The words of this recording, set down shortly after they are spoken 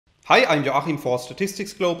Hi, I'm Joachim for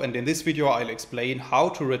Statistics Globe, and in this video I'll explain how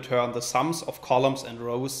to return the sums of columns and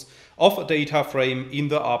rows of a data frame in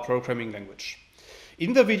the R programming language.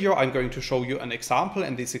 In the video I'm going to show you an example,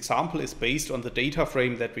 and this example is based on the data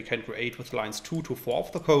frame that we can create with lines 2 to 4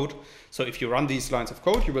 of the code. So if you run these lines of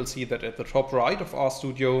code, you will see that at the top right of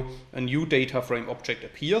RStudio a new data frame object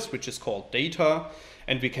appears, which is called data,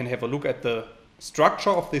 and we can have a look at the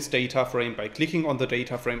structure of this data frame by clicking on the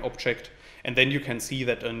data frame object. And then you can see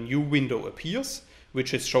that a new window appears,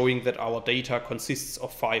 which is showing that our data consists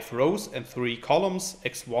of 5 rows and 3 columns,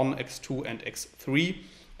 x1, x2, and x3.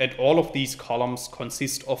 And all of these columns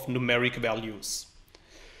consist of numeric values.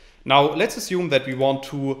 Now let's assume that we want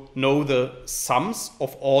to know the sums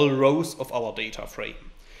of all rows of our data frame.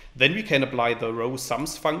 Then we can apply the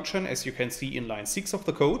rowSums function, as you can see in line 6 of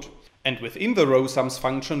the code. And within the rowSums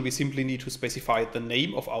function, we simply need to specify the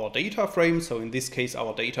name of our data frame. So in this case,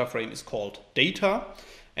 our data frame is called data.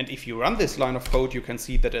 And if you run this line of code, you can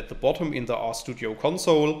see that at the bottom in the RStudio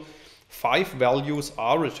console, 5 values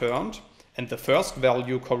are returned. And the first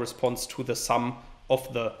value corresponds to the sum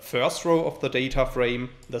of the first row of the data frame.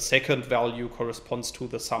 The second value corresponds to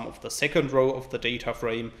the sum of the second row of the data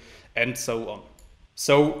frame, and so on.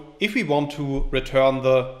 So if we want to return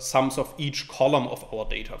the sums of each column of our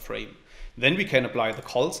data frame, then we can apply the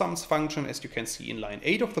colSums function, as you can see in line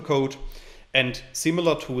 8 of the code. And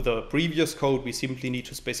similar to the previous code, we simply need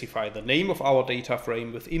to specify the name of our data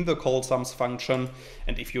frame within the colSums function.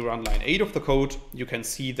 And if you run line 8 of the code, you can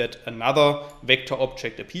see that another vector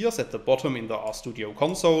object appears at the bottom in the RStudio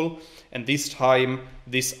console. And this time,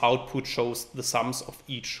 this output shows the sums of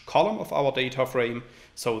each column of our data frame.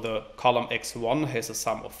 So the column x1 has a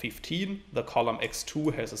sum of 15, the column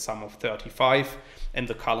x2 has a sum of 35, and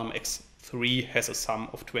the column x3 has a sum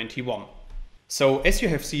of 21. So as you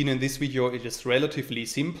have seen in this video, it is relatively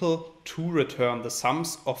simple to return the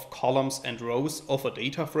sums of columns and rows of a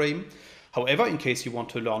data frame. However, in case you want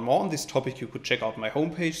to learn more on this topic, you could check out my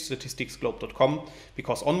homepage, statisticsglobe.com,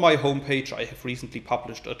 because on my homepage I have recently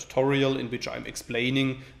published a tutorial in which I'm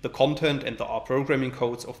explaining the content and the R programming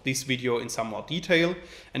codes of this video in some more detail,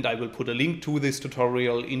 and I will put a link to this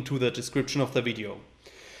tutorial into the description of the video.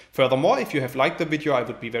 Furthermore, if you have liked the video, I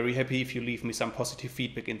would be very happy if you leave me some positive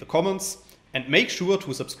feedback in the comments. And make sure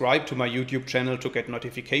to subscribe to my YouTube channel to get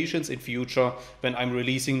notifications in future when I'm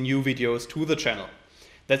releasing new videos to the channel.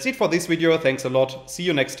 That's it for this video. Thanks a lot. See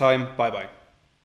you next time. Bye bye.